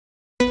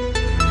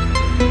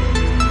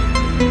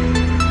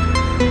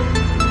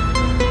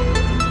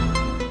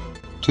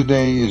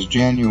Today is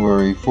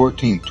January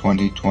 14,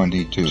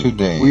 2022.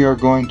 Today, we are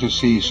going to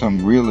see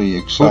some really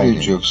exciting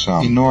footage of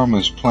some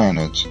enormous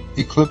planets,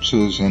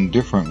 eclipses in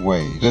different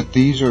ways that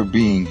these are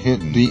being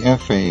hidden. The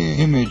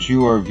FAA image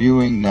you are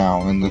viewing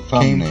now in the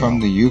thumbnail came from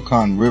the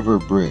Yukon River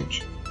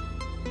Bridge.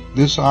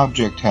 This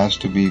object has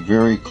to be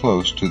very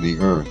close to the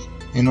Earth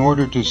in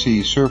order to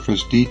see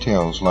surface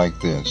details like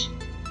this.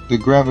 The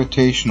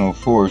gravitational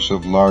force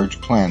of large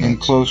planets in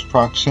close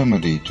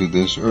proximity to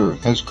this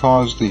Earth has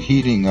caused the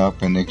heating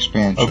up and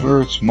expansion of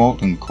Earth's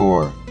molten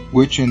core,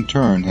 which in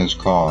turn has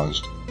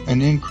caused an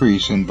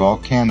increase in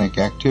volcanic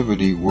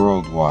activity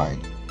worldwide,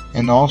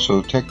 and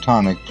also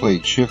tectonic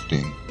plate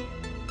shifting,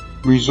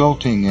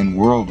 resulting in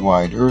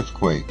worldwide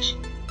earthquakes.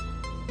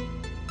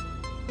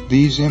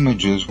 These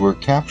images were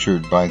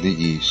captured by the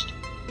East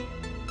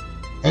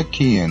at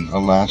Keene,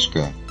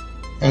 Alaska.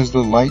 As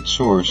the light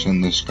source in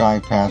the sky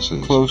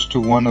passes close to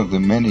one of the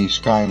many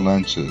sky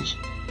lenses,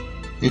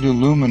 it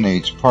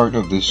illuminates part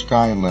of the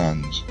sky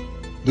lens.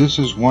 This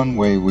is one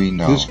way we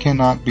know this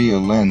cannot be a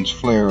lens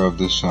flare of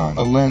the sun.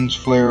 A lens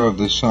flare of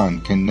the sun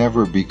can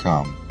never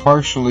become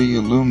partially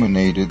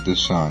illuminated the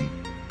sun.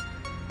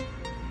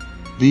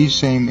 These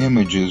same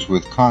images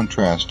with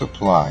contrast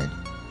applied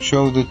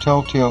show the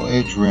telltale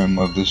edge rim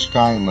of the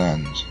sky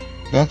lens.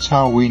 That's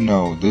how we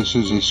know this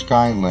is a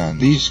sky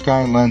lens. These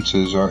sky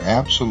lenses are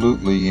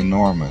absolutely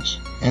enormous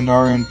and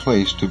are in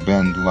place to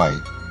bend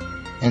light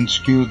and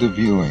skew the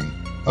viewing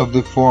of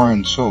the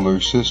foreign solar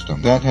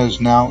system that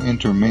has now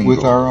intermingled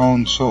with our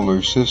own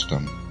solar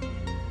system.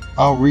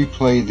 I'll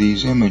replay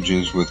these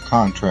images with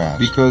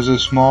contrast because a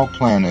small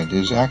planet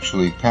is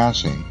actually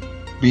passing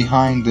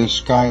behind this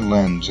sky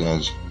lens.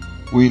 As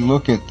we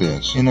look at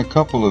this in a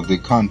couple of the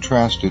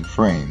contrasted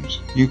frames,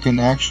 you can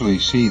actually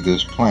see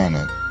this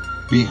planet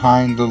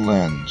behind the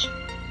lens,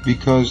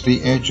 because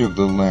the edge of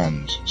the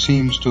lens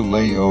seems to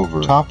lay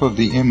over top of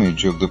the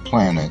image of the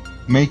planet,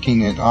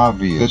 making it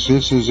obvious that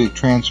this is a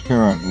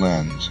transparent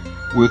lens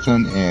with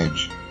an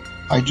edge.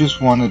 I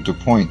just wanted to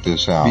point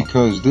this out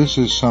because this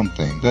is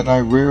something that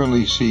I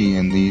rarely see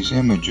in these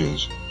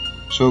images,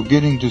 so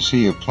getting to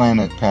see a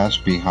planet pass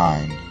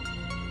behind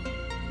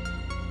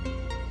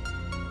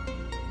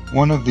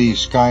one of these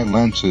sky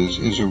lenses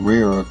is a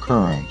rare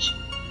occurrence.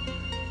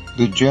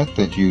 The jet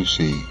that you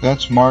see,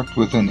 that's marked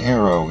with an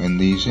arrow in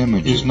these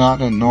images, is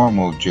not a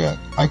normal jet.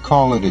 I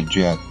call it a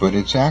jet, but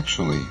it's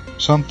actually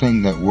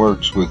something that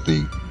works with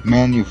the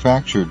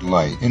manufactured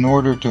light in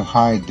order to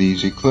hide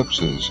these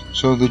eclipses.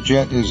 So the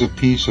jet is a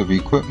piece of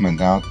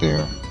equipment out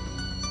there.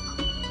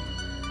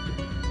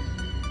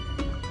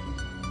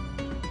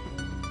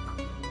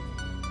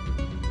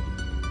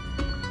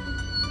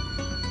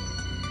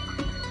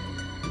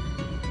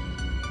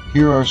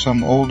 Here are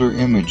some older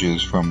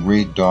images from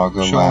Reed Dog,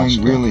 Alaska,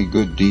 showing really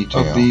good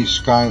detail of these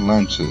sky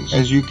lenses.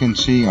 As you can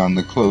see on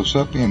the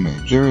close-up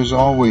image, there is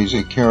always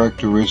a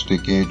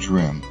characteristic edge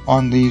rim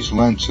on these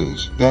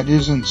lenses that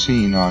isn't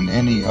seen on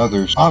any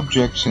other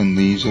objects in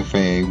these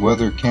FAA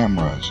weather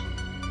cameras.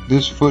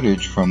 This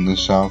footage from the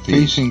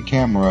southeast-facing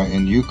camera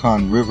in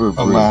Yukon River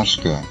Bridge,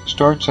 Alaska,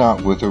 starts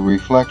out with a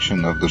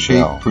reflection of the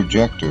Bell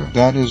projector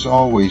that is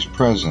always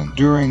present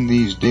during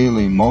these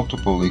daily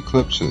multiple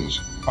eclipses.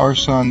 Our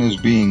sun is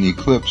being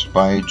eclipsed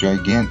by a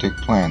gigantic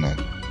planet.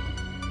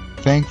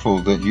 Thankful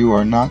that you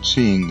are not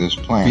seeing this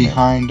planet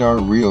behind our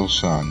real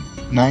sun,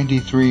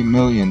 93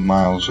 million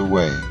miles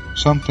away.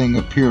 Something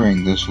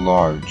appearing this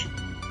large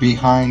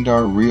behind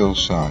our real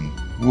sun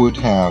would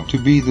have to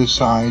be the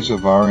size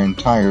of our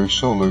entire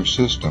solar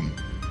system.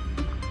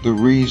 The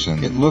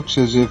reason it looks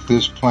as if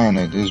this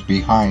planet is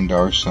behind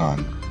our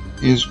sun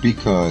is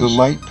because the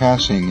light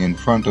passing in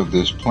front of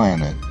this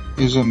planet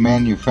is a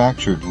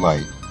manufactured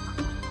light,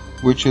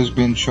 which has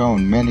been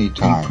shown many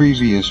times in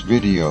previous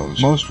videos,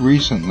 most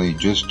recently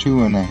just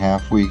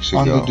 2.5 weeks ago.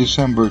 On the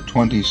December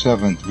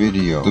 27th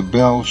video, the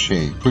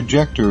bell-shaped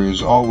projector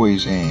is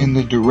always aimed in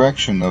the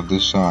direction of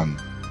the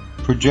sun,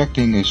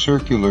 projecting a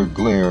circular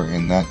glare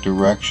in that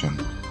direction.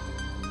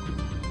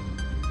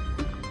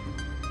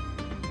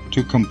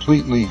 To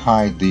completely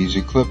hide these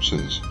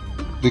eclipses,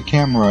 the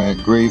camera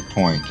at Grave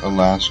Point,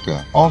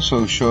 Alaska,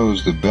 also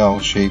shows the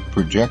bell-shaped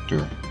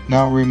projector.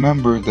 Now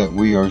remember that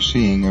we are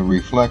seeing a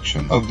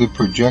reflection of the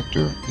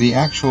projector. The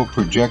actual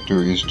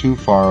projector is too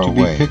far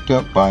away to be picked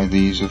up by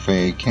these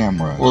FAA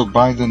cameras or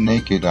by the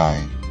naked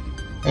eye.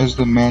 As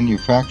the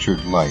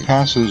manufactured light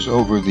passes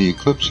over the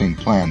eclipsing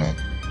planet,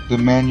 the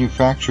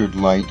manufactured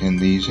light in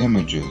these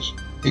images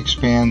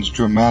expands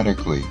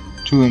dramatically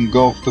to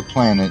engulf the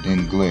planet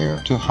in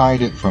glare to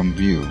hide it from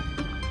view.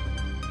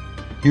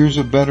 Here's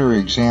a better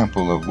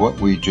example of what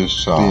we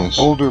just saw. This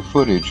older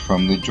footage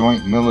from the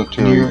Joint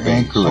Military Base,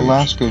 Anchorage,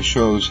 Alaska,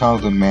 shows how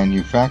the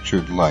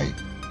manufactured light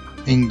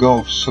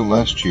engulfs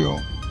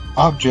celestial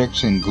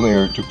objects in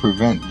glare to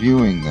prevent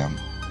viewing them.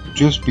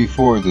 Just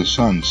before the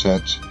sun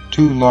sets,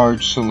 two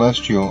large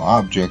celestial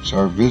objects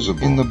are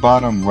visible in the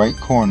bottom right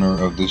corner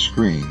of the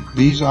screen.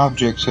 These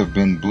objects have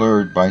been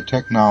blurred by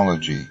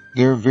technology.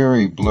 They're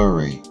very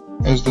blurry.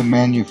 As the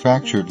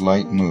manufactured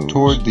light moves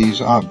toward these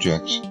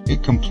objects,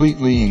 it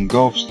completely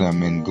engulfs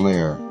them in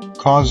glare.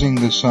 causing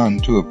the sun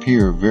to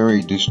appear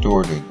very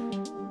distorted.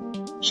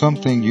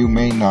 Something you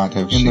may not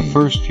have seen in the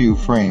first few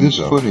frames. This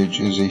footage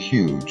is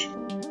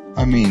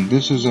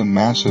this is a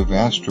massive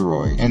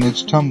asteroid, and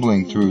it's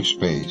tumbling through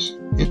space.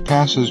 It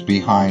passes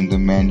behind the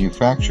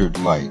manufactured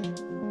light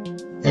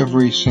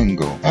every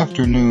single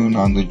afternoon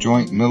on the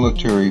joint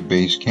military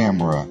base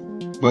camera.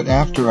 But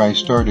after I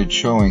started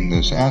showing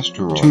this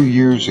asteroid 2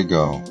 years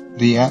ago,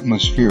 the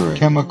atmospheric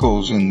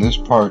chemicals in this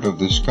part of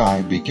the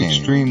sky became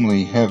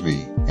extremely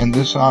heavy, and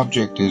this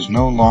object is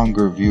no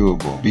longer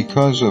viewable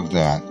because of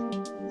that.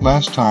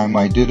 Last time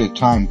I did a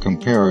time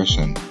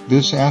comparison,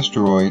 this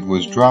asteroid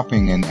was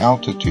dropping in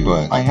altitude,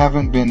 but I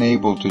haven't been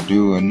able to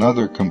do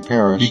another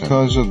comparison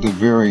because of the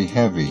very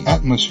heavy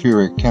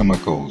atmospheric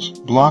chemicals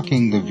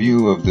blocking the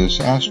view of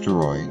this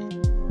asteroid.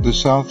 The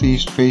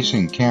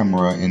southeast-facing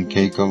camera in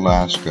Cake,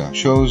 Alaska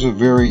shows a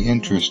very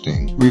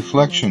interesting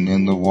reflection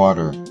in the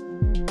water.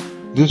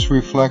 This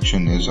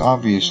reflection is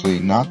obviously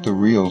not the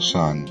real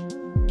sun,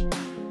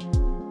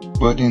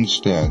 but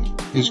instead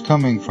is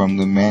coming from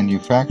the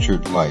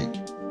manufactured light.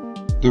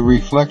 The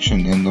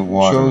reflection in the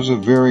water shows a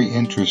very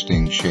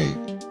interesting shape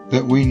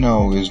that we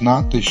know is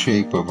not the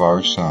shape of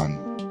our sun.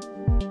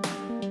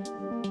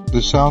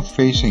 The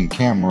south-facing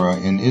camera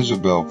in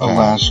Isabel,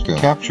 Alaska,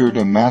 captured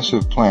a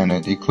massive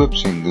planet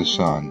eclipsing the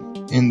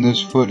sun. In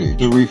this footage,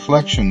 the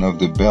reflection of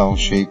the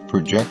bell-shaped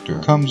projector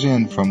comes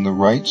in from the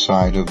right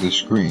side of the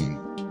screen.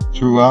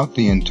 Throughout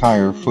the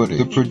entire footage,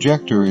 the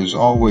projector is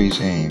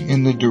always aimed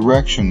in the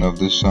direction of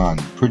the sun,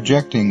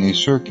 projecting a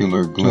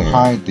circular glare to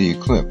hide the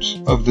eclipse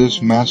of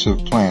this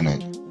massive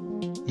planet.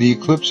 The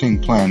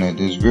eclipsing planet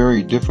is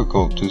very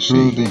difficult to see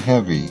through the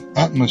heavy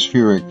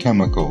atmospheric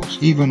chemicals.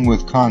 Even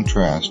with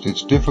contrast,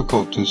 it's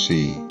difficult to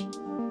see.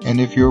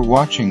 And if you're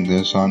watching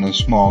this on a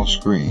small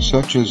screen,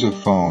 such as a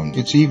phone,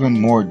 it's even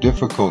more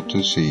difficult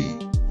to see.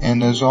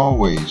 And as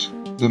always,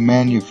 the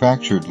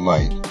manufactured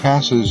light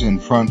passes in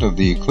front of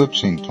the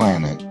eclipsing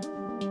planet,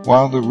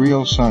 while the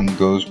real sun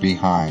goes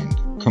behind,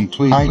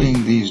 completely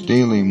hiding these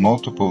daily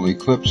multiple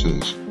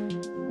eclipses.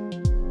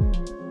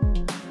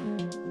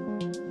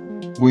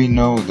 We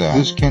know that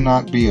this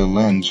cannot be a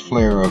lens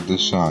flare of the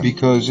sun,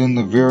 because in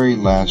the very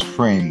last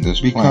frame this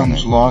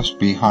becomes lost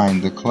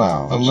behind the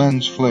clouds. A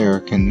lens flare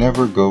can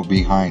never go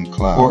behind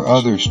clouds or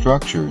other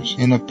structures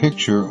in a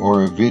picture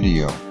or a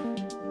video.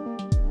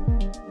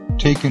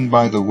 Taken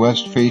by the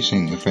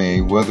west-facing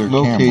FAA weather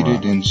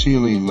located in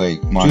Seeley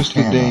Lake, Montana, just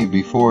the day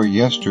before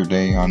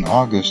yesterday on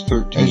August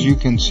 13th. As you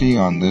can see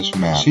on this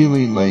map,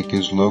 Seeley Lake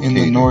is located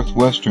in the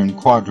northwestern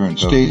quadrant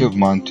state of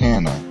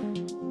Montana.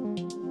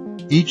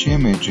 Each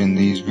image in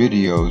these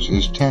videos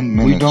is 10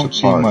 minutes apart. We don't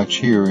see much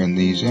here in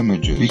these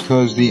images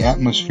because the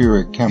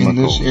atmospheric chemicals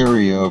in this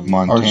area of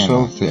Montana are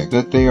so thick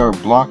that they are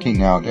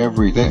blocking out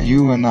everything that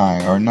you and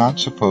I are not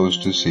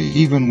supposed to see.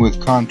 Even with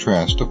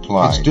contrast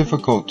applied, it's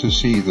difficult to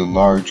see the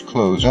large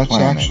closed planet.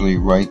 That's actually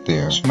right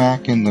there,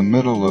 smack in the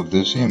middle of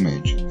this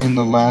image. In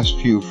the last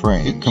few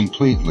frames, it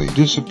completely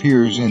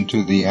disappears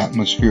into the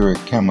atmospheric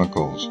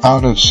chemicals,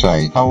 out of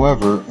sight.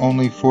 However,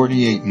 only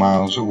 48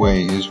 miles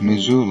away is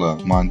Missoula,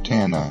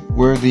 Montana,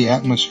 where the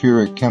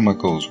atmospheric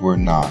chemicals were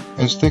not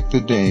as thick the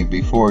day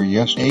before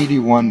yesterday.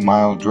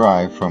 81-mile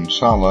drive from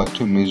Sala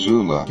to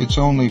Missoula. It's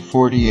only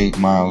 48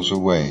 miles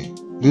away.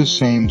 This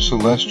same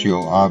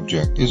celestial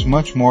object is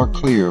much more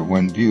clear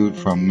when viewed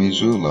from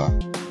Missoula.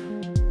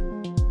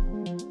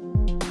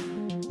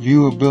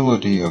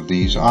 Viewability of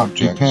these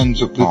objects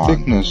depends upon the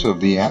thickness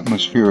of the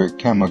atmospheric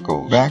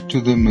chemicals. Back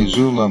to the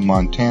Missoula,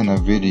 Montana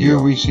video.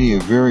 Here we see a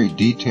very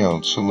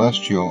detailed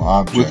celestial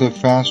object with a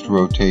fast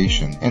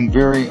rotation and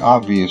very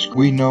obvious.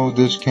 We know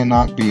this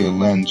cannot be a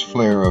lens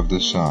flare of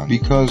the sun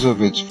because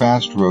of its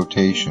fast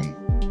rotation.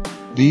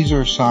 These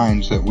are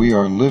signs that we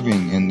are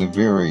living in the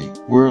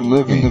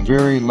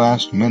very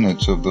last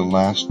minutes of the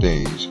last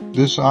days.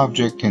 This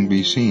object can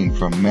be seen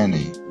from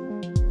many,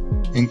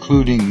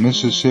 including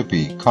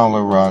Mississippi,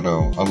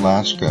 Colorado,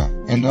 Alaska,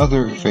 and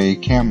other FAA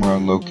camera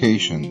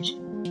locations.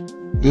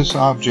 This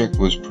object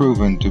was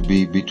proven to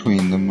be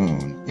between the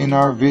moon. In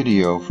our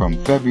video from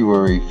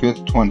February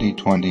 5,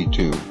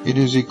 2022, it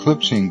is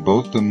eclipsing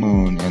both the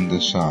moon and the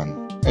sun,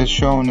 as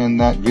shown in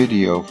that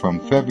video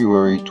from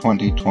February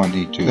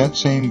 2022. That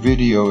same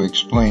video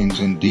explains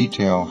in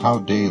detail how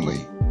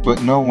daily,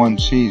 but no one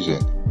sees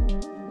it.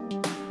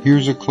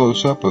 Here's a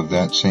close-up of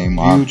that same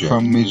object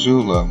from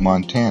Missoula,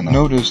 Montana.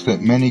 Notice that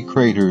many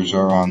craters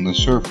are on the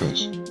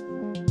surface.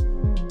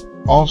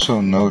 Also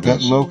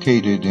notice that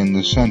located in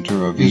the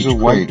center of each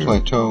white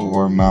plateau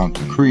or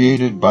mountain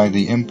created by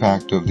the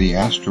impact of the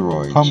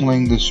asteroid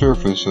pummeling the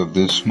surface of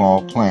this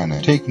small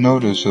planet. Take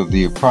notice of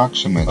the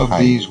approximate height of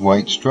these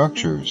white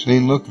structures.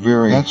 They look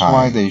very high. That's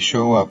why they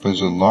show up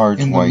as a large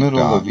white dot. In the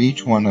middle of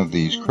each one of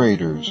these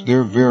craters,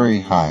 they're very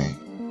high,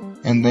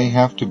 and they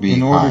have to be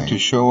in order to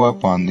show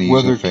up on these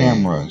weather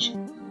cameras.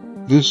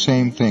 This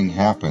same thing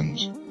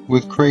happens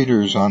with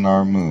craters on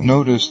our moon.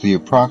 Notice the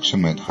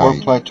approximate height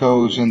or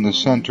plateaus in the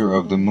center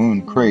of the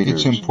moon craters.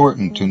 It's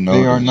important to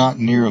notice they are not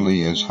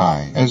nearly as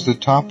high as the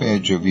top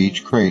edge of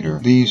each crater.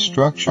 These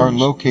structures are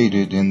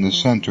located in the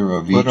center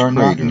of each crater, but are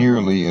not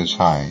nearly as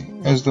high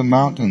as the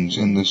mountains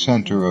in the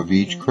center of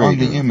each crater. On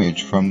the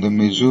image from the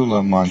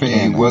Missoula,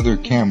 Montana weather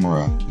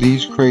camera,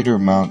 these crater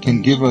mountains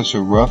can give us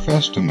a rough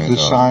estimate of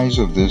the size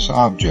of this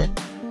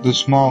object. The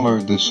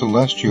smaller the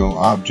celestial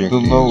object, the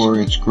lower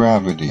its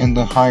gravity, and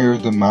the higher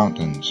the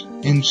mountains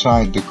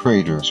inside the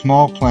crater.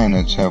 Small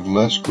planets have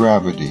less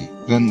gravity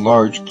than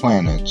large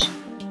planets.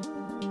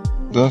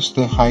 Thus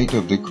the height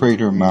of the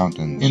crater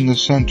mountains in the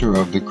center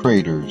of the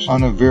craters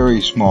on a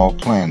very small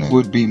planet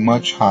would be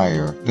much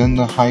higher than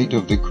the height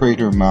of the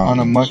crater mountains on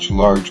a much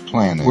large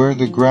planet where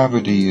the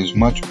gravity is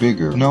much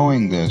bigger.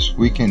 Knowing this,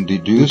 we can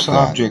deduce this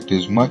object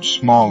is much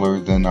smaller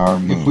than our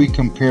moon. If we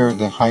compare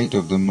the height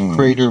of the moon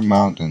crater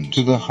mountains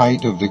to the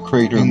height of the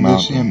crater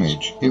mountains in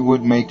this image, it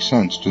would make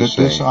sense to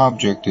say this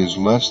object is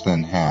less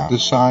than half the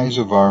size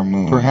of our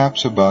moon,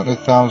 perhaps about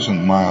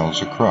 1,000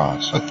 miles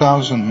across,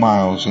 1,000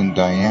 miles in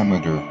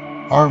diameter.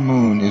 Our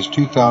moon is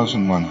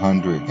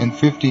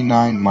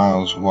 2,159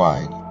 miles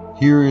wide.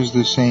 Here is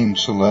the same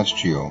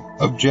celestial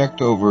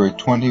object over a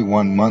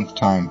 21-month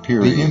time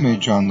period. The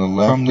image on the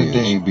left from the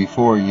day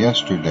before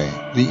yesterday.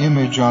 The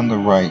image on the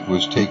right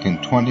was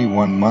taken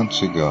 21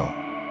 months ago.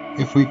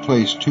 If we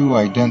place two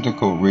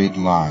identical red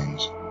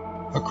lines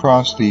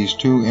across these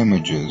two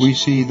images, we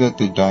see that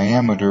the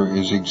diameter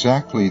is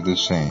exactly the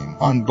same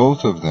on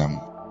both of them.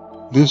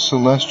 This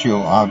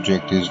celestial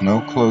object is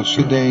no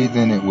closer today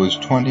than it was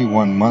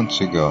 21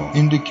 months ago,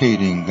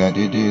 indicating that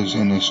it is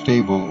in a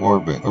stable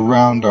orbit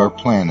around our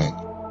planet.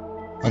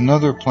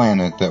 Another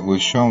planet that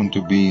was shown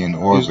to be in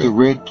orbit is the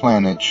red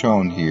planet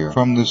shown here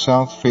from the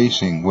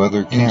south-facing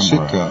weather camera in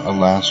Sitka,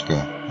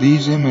 Alaska.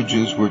 These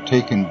images were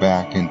taken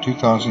back in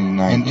 2019,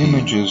 and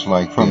images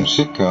like from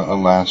Sitka,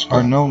 Alaska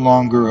are no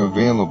longer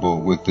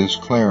available with this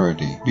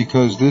clarity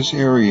because this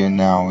area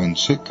now in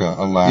Sitka,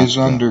 Alaska is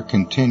under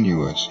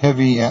continuous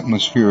heavy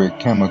atmospheric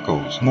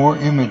chemicals. More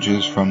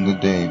images from the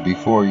day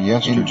before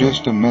yesterday. In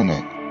just a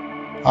minute,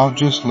 I'll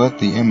just let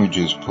the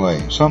images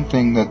play,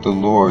 something that the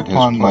Lord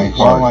has placed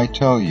while I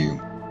tell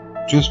you.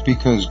 Just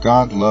because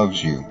God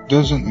loves you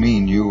doesn't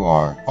mean you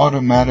are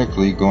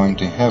automatically going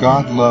to heaven.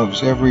 God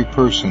loves every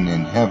person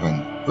in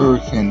heaven,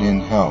 earth, and in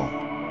hell.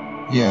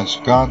 Yes,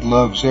 God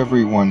loves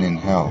everyone in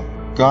hell.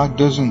 God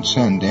doesn't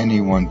send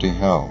anyone to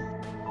hell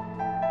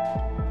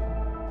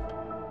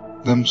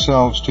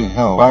themselves to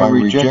hell by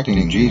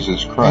rejecting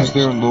Jesus Christ as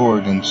their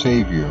Lord and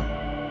Savior.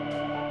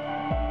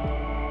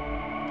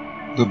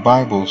 The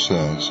Bible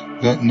says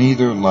that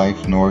neither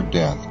life nor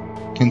death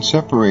can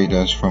separate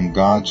us from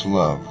God's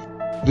love.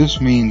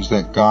 This means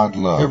that God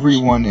loves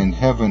everyone in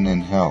heaven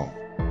and hell.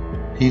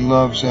 He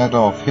loves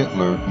Adolf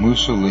Hitler,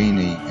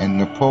 Mussolini, and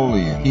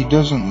Napoleon. He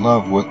doesn't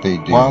love what they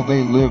did while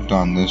they lived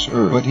on this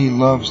earth, but he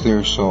loves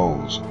their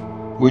souls,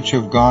 which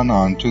have gone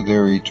on to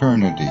their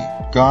eternity.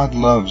 God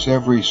loves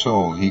every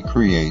soul he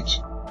creates,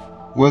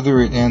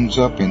 whether it ends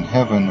up in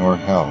heaven or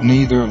hell.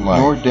 Neither life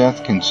nor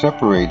death can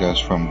separate us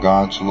from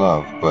God's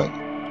love, but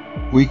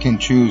we can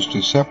choose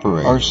to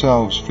separate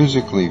ourselves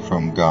physically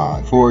from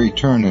God for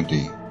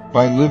eternity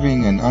by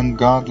living an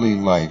ungodly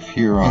life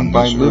here on this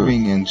earth, and by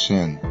living in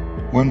sin.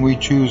 When we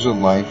choose a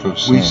life of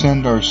sin, we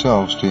send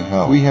ourselves to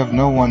hell. We have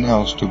no one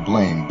else to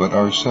blame but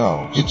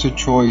ourselves. It's a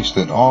choice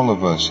that all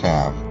of us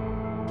have.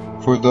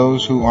 For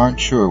those who aren't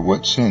sure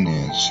what sin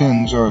is,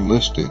 sins are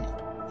listed.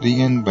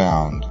 The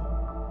inbound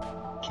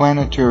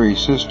planetary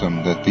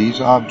system that these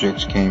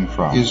objects came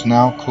from is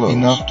now close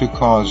enough to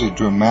cause a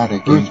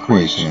dramatic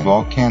increase in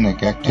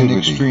volcanic activity and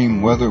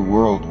extreme weather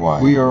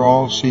worldwide. We are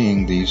all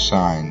seeing these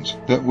signs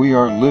that we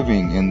are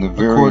living in the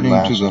very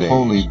last days. According to the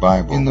Holy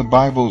Bible, in the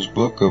Bible's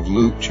book of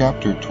Luke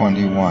chapter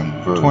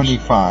 21 verse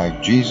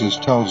 25, Jesus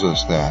tells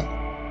us that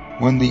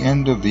when the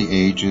end of the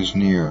age is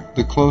near,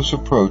 the close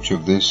approach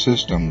of this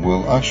system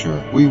will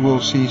usher. We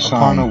will see signs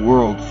upon a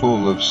world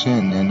full of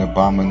sin and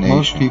abomination.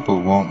 Most people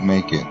won't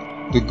make it.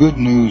 The good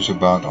news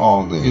about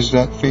all this is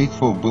that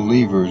faithful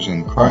believers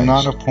in Christ are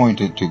not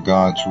appointed to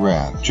God's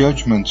wrath,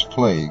 judgments,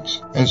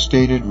 plagues. As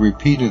stated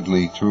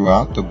repeatedly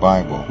throughout the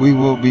Bible, we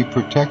will be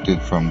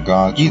protected from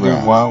God's either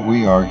wrath while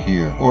we are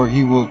here, or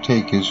he will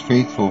take his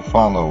faithful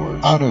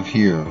followers out of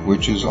here,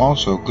 which is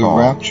also called the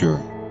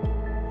rapture.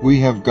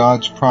 We have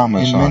God's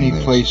promise in many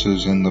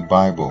places in the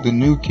Bible. The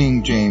New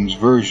King James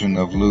Version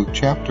of Luke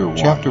chapter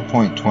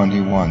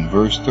 21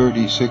 verse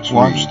 36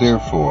 Watch reads,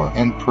 therefore,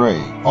 and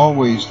pray,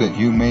 always that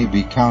you may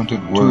be counted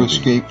worthy to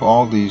escape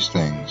all these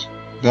things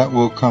that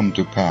will come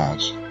to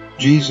pass.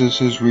 Jesus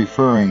is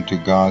referring to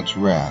God's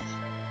wrath.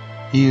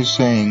 He is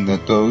saying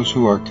that those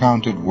who are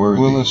counted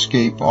worthy will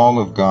escape all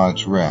of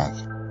God's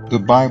wrath. The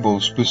Bible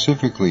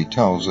specifically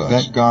tells us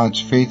that God's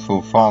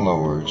faithful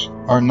followers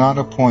are not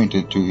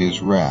appointed to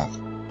his wrath.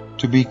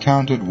 To be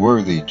counted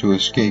worthy to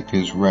escape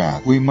his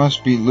wrath, we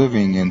must be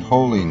living in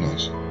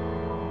holiness.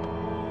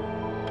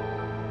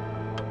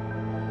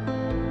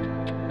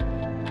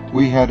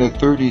 we had a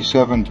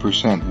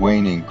 37%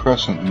 waning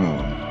crescent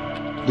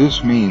moon.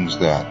 This means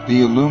that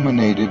the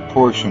illuminated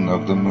portion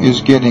of the moon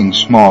is getting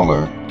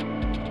smaller.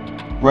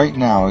 Right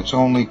now it's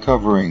only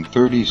covering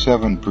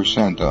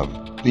 37%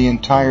 of the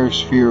entire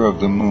sphere of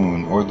the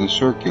moon, or the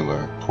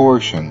circular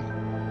portion.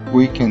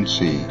 We can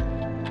see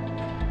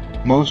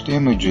most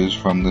images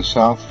from the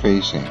south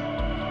facing,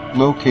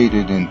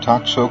 located in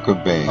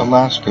Toxoka Bay,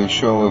 Alaska,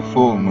 show a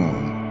full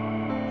moon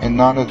and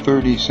not a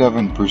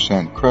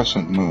 37%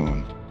 crescent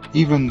moon,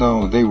 even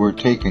though they were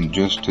taken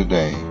just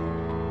today.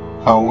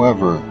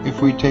 However,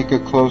 if we take a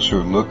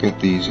closer look at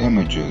these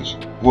images,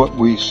 what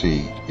we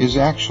see is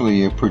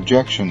actually a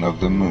projection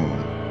of the moon,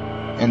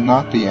 and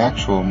not the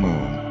actual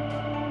moon.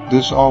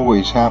 This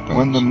always happens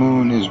when the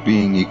moon is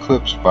being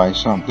eclipsed by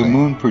something. The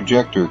moon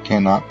projector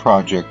cannot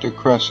project a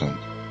crescent,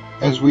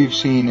 as we've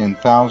seen in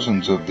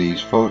thousands of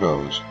these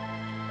photos.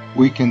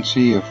 We can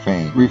see a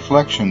faint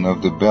reflection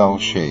of the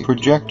bell-shaped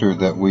projector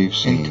that we've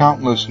seen in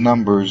countless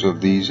numbers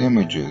of these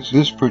images.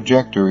 This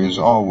projector is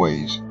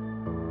always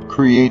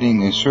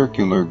creating a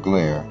circular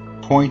glare,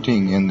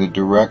 pointing in the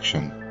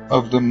direction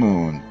of the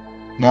moon.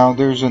 Now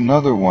there's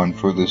another one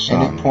for the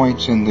sun, and it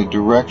points in the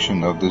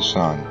direction of the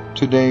sun.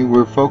 Today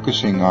we're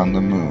focusing on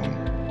the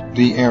moon.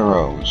 The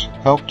arrows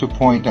help to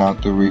point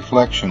out the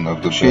reflection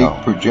of the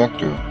shaped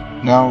projector.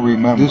 Now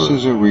remember, this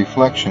is a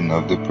reflection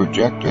of the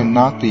projector and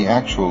not the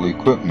actual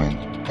equipment,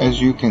 as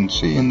you can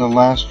see in the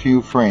last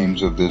few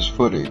frames of this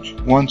footage.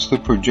 Once the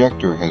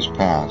projector has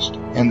passed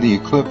and the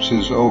eclipse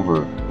is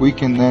over, we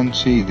can then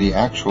see the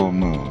actual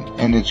moon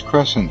and its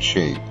crescent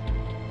shape.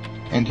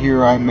 And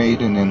here I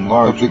made an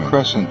enlargement of the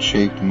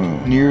crescent-shaped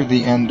moon near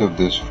the end of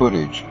this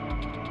footage.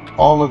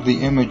 All of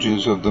the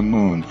images of the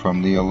moon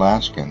from the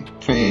Alaskan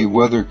FAA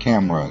weather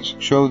cameras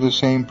show the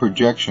same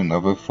projection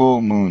of a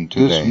full moon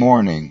today. This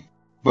morning,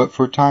 but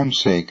for time's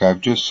sake I've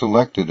just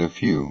selected a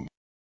few.